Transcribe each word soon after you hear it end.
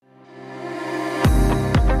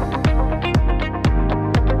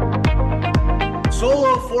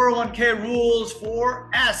Solo 401k rules for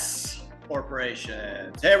S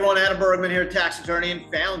corporations. Hey everyone, Adam Bergman here, tax attorney and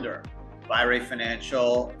founder of IRA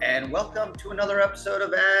Financial, and welcome to another episode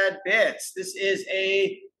of Ad Bits. This is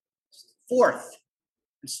a fourth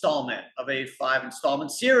installment of a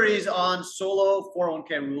 5-installment series on solo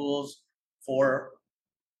 401k rules for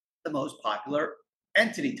the most popular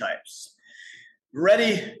entity types.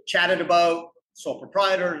 Already chatted about sole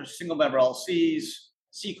proprietors, single member LLCs,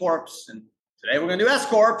 C Corps, and today we're going to do S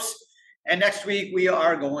Corps. And next week we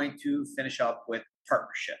are going to finish up with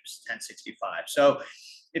partnerships, 1065. So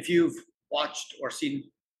if you've watched or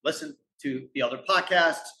listened to the other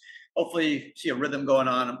podcasts, hopefully you see a rhythm going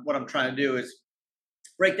on. What I'm trying to do is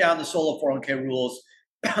break down the solo 401k rules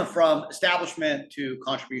from establishment to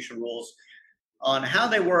contribution rules on how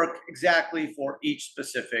they work exactly for each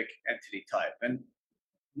specific entity type. And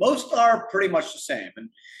most are pretty much the same. And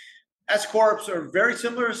S Corps are very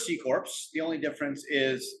similar to C Corps. The only difference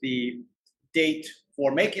is the date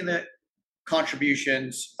for making the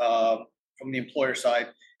contributions from the employer side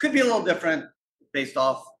could be a little different based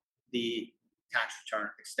off the tax return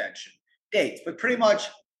extension dates, but pretty much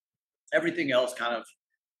everything else kind of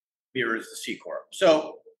mirrors the C Corp.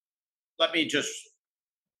 So let me just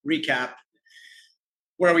recap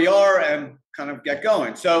where we are and kind of get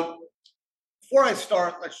going. So before I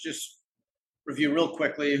start, let's just review real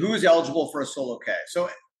quickly who's eligible for a solo K. So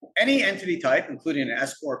any entity type, including an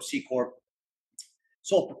S Corp, C Corp,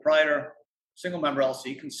 sole proprietor, single member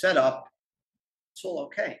LLC, can set up solo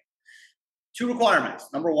K. Two requirements.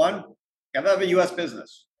 Number one, you have to have a U.S.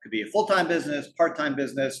 business. It could be a full-time business, part-time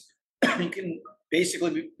business. You can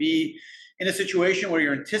basically be in a situation where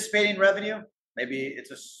you're anticipating revenue. Maybe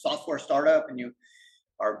it's a software startup and you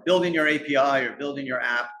are building your API or building your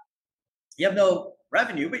app. You have no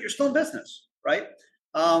revenue, but you're still in business, right?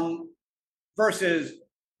 Versus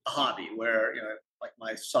a hobby where, like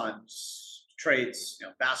my son trades,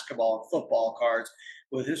 basketball and football cards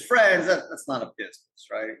with his friends. That's not a business,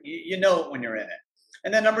 right? You know it when you're in it.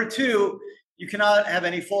 And then number two, you cannot have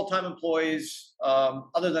any full-time employees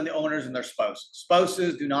other than the owners and their spouses.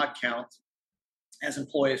 Spouses do not count as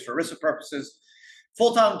employees for ERISA purposes.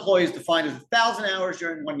 Full-time employees defined as 1,000 hours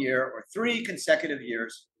during 1 year or 3 consecutive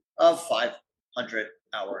years of 500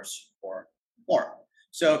 hours or more.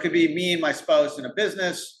 So it could be me and my spouse in a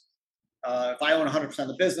business. If I own 100% of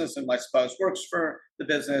the business and my spouse works for the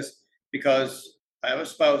business, because I have a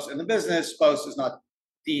spouse in the business, spouse is not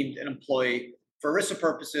deemed an employee for ERISA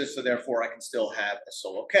purposes, so therefore I can still have a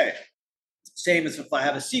solo K. Same as if I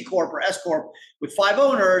have a C Corp or S Corp with 5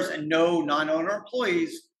 owners and no non-owner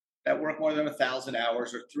employees that work more than 1,000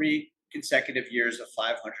 hours or 3 consecutive years of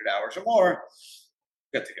 500 hours or more,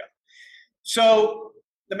 good to go. So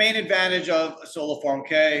the main advantage of a solo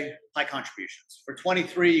 401k, high contributions. For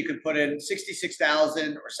 23, you can put in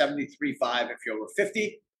 66,000 or 73.5 if you're over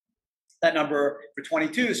 50. That number for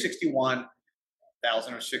 22 is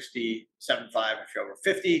 61,000 or 67.5 if you're over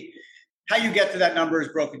 50. How you get to that number is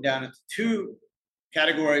broken down into 2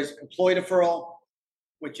 categories: employee deferral,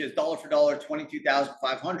 which is dollar for dollar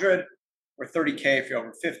 22,500 or 30K if you're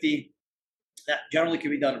over 50. That generally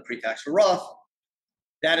can be done in pre-tax or Roth.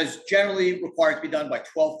 That is generally required to be done by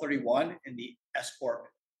 12/31 in the S Corp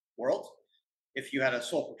world. If you had a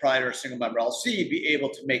sole proprietor or single member LLC, you'd be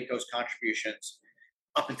able to make those contributions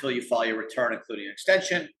up until you file your return, including an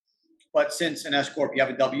extension. But since in S Corp you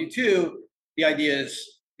have a W-2, the idea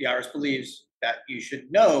is the IRS believes that you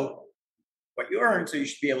should know what you earn, so you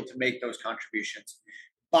should be able to make those contributions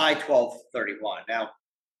by 12/31. Now,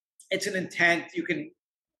 it's an intent. You can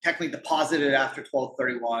technically deposit it after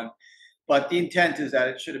 12/31. But the intent is that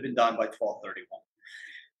it should have been done by 12/31.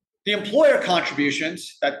 The employer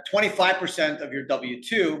contributions, that 25% of your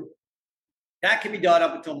W-2, that can be done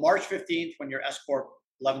up until March 15th when your S Corp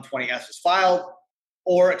 1120S is filed,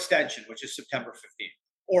 or extension, which is September 15th.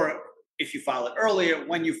 Or if you file it earlier,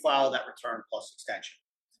 when you file that return plus extension.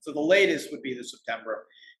 So the latest would be the September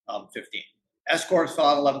 15th. S Corp is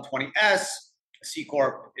filed 1120S, C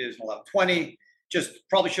Corp is 1120. Just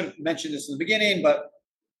probably should have mentioned this in the beginning, but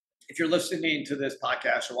if you're listening to this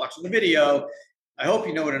podcast or watching the video, I hope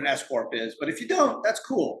you know what an S Corp is. But if you don't, that's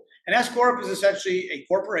cool. An S Corp is essentially a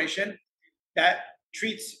corporation that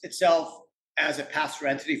treats itself as a pass-through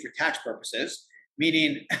entity for tax purposes,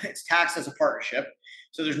 meaning it's taxed as a partnership.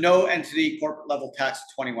 So there's no entity corporate level tax at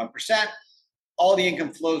 21%. All the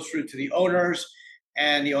income flows through to the owners,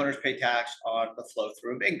 and the owners pay tax on the flow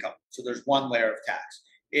through of income. So there's one layer of tax.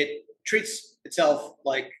 It treats itself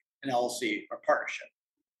like an LLC or partnership,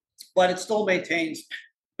 but it still maintains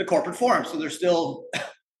the corporate form. So there's still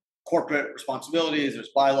corporate responsibilities,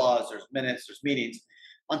 there's bylaws, there's minutes, there's meetings.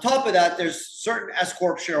 On top of that, there's certain S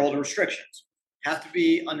Corp shareholder restrictions. Have to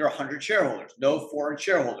be under 100 shareholders, no foreign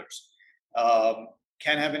shareholders.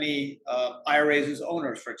 Can't have any IRAs as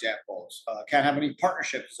owners, for example. Can't have any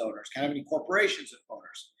partnerships as owners. Can't have any corporations as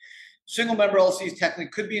owners. Single member LLCs technically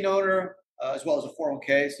could be an owner, as well as a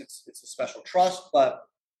 401k, since it's a special trust, but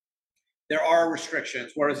there are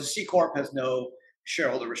restrictions, whereas a C Corp has no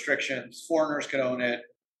shareholder restrictions. Foreigners can own it,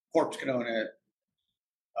 Corps can own it,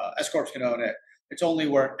 S Corps can own it. It's only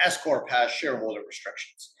where an S Corp has shareholder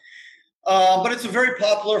restrictions. But it's a very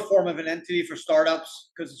popular form of an entity for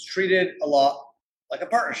startups because it's treated a lot like a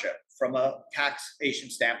partnership from a taxation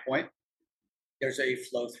standpoint. There's a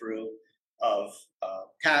flow through of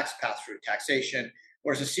tax, pass through taxation.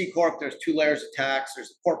 Whereas a C Corp, there's two layers of tax. There's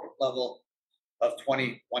the corporate level of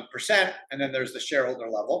 21%, and then there's the shareholder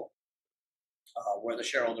level, where the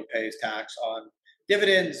shareholder pays tax on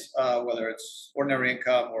dividends, whether it's ordinary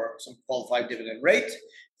income or some qualified dividend rate.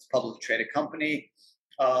 It's a publicly traded company.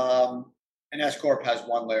 And S Corp has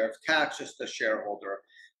one layer of tax, just the shareholder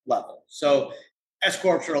level. So S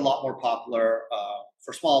Corps are a lot more popular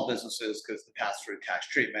for small businesses because the pass-through tax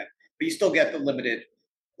treatment, but you still get the limited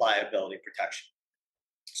liability protection.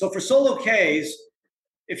 So for solo Ks,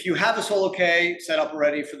 if you have a solo K set up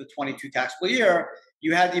already for the 22 taxable year,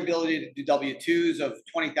 you had the ability to do W-2s of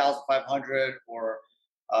 20,500 or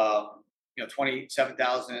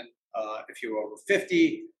 27,000 if you were over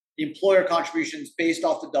 50. The employer contributions based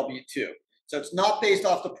off the W-2. So it's not based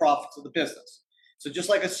off the profits of the business. So just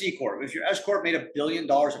like a C Corp, if your S Corp made $1 billion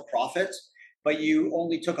of profits, but you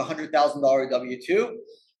only took $100,000 W-2,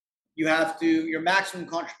 you have to, your maximum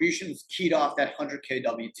contribution is keyed off that 100K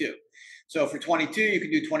W-2. So for 22, you can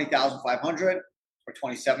do 20,500 or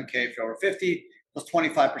 27K if you're over 50, plus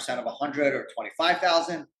 25% of 100 or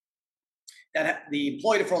 25,000. That the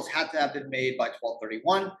employee deferrals had to have been made by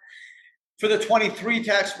 12/31. For the 23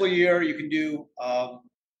 taxable year, you can do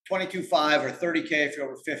 22.5 or 30K if you're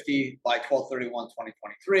over 50 by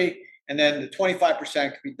 12/31/2023, and then the 25%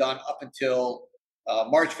 can be done up until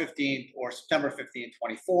March 15th or September 15th,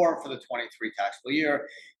 24 for the 23 taxable year,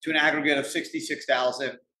 to an aggregate of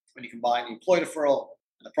 66,000 when you combine the employee deferral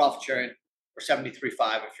and the profit sharing, or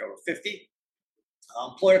 73.5 if you're over 50.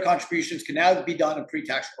 Employer contributions can now be done in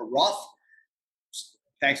pre-tax or Roth,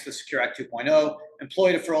 thanks to Secure Act 2.0.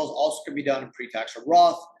 Employee deferrals also can be done in pre-tax or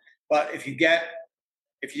Roth, but if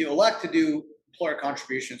you elect to do employer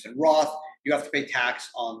contributions in Roth, you have to pay tax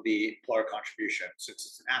on the employer contribution since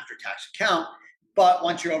it's an after-tax account. But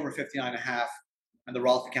once you're over 59.5 and the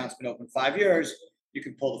Roth account's been open 5 years, you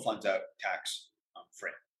can pull the funds out tax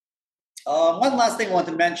free. One last thing I want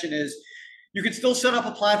to mention is you can still set up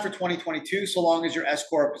a plan for 2022 so long as your S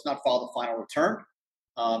Corp has not filed a final return.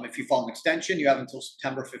 If you file an extension, you have until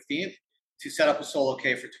September 15th to set up a solo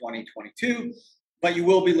K for 2022, but you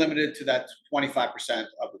will be limited to that 25%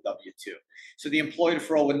 of the W-2. So the employee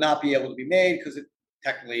deferral would not be able to be made because it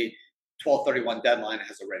technically 12/31 deadline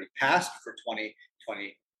has already passed for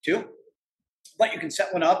 2022. But you can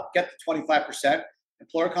set one up, get the 25%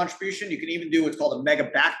 employer contribution. You can even do what's called a mega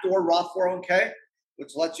backdoor Roth 401k,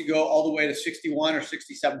 which lets you go all the way to 61 or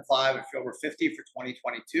 67.5 if you're over 50 for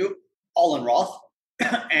 2022, all in Roth.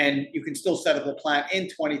 And you can still set up a plan in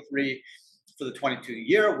 23 for the 22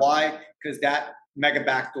 year. Why? Because that mega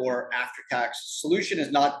backdoor after-tax solution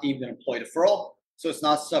is not deemed an employee deferral, so it's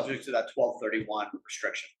not subject to that 12/31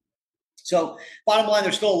 restriction. So bottom line,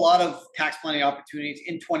 there's still a lot of tax planning opportunities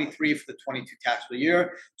in 23 for the 22 taxable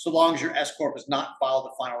year, so long as your S Corp has not filed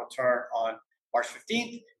a final return on March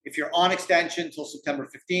 15th. If you're on extension until September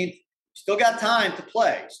 15th, still got time to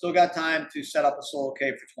play. Still got time to set up a solo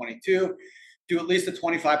K for 22, do at least the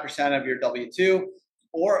 25% of your W-2,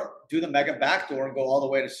 or do the mega backdoor and go all the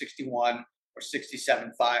way to 61 or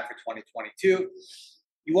 67.5 for 2022.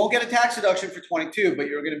 You won't get a tax deduction for 22, but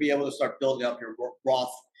you're going to be able to start building up your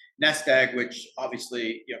Roth nest egg, which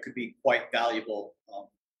obviously could be quite valuable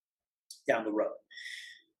down the road.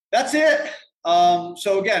 That's it.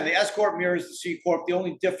 So again, the S Corp mirrors the C Corp. The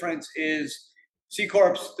only difference is C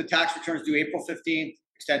Corps, the tax returns due April 15th,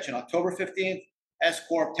 extension October 15th. S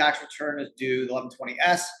Corp tax return is due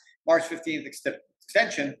 11/20S, March 15th,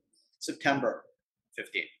 extension September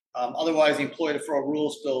 15th. Otherwise, the employee deferral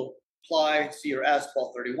rules still apply. C or S,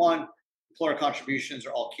 12/31. Employer contributions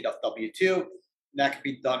are all keyed off W-2. And that can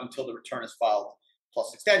be done until the return is filed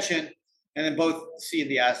plus extension. And then both C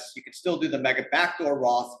and the S, you can still do the mega backdoor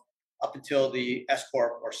Roth up until the S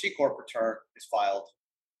Corp or C Corp return is filed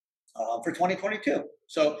for 2022.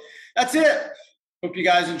 So that's it. Hope you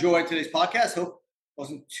guys enjoyed today's podcast. Hope it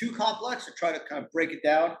wasn't too complex. I try to kind of break it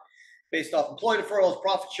down based off employee deferrals,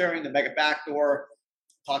 profit sharing, the mega backdoor,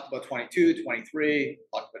 talked about 22, 23,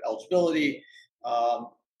 talked about eligibility.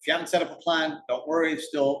 If you haven't set up a plan, don't worry,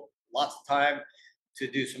 still lots of time to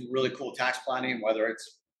do some really cool tax planning, whether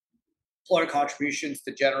it's employer contributions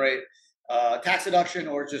to generate tax deduction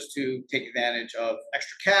or just to take advantage of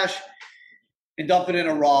extra cash and dump it in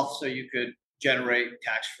a Roth so you could generate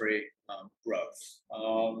tax-free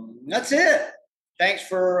growth. That's it. Thanks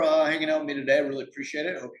for hanging out with me today. I really appreciate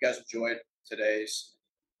it. I hope you guys enjoyed today's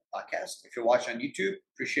podcast. If you're watching on YouTube,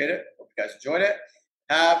 appreciate it. Hope you guys enjoyed it.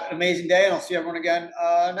 Have an amazing day, and I'll see everyone again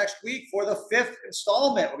next week for the 5th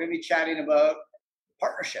installment. We're going to be chatting about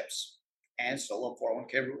partnerships and solo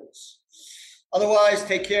 401k rules. Otherwise,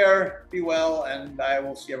 take care, be well, and I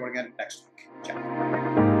will see everyone again next week. Ciao.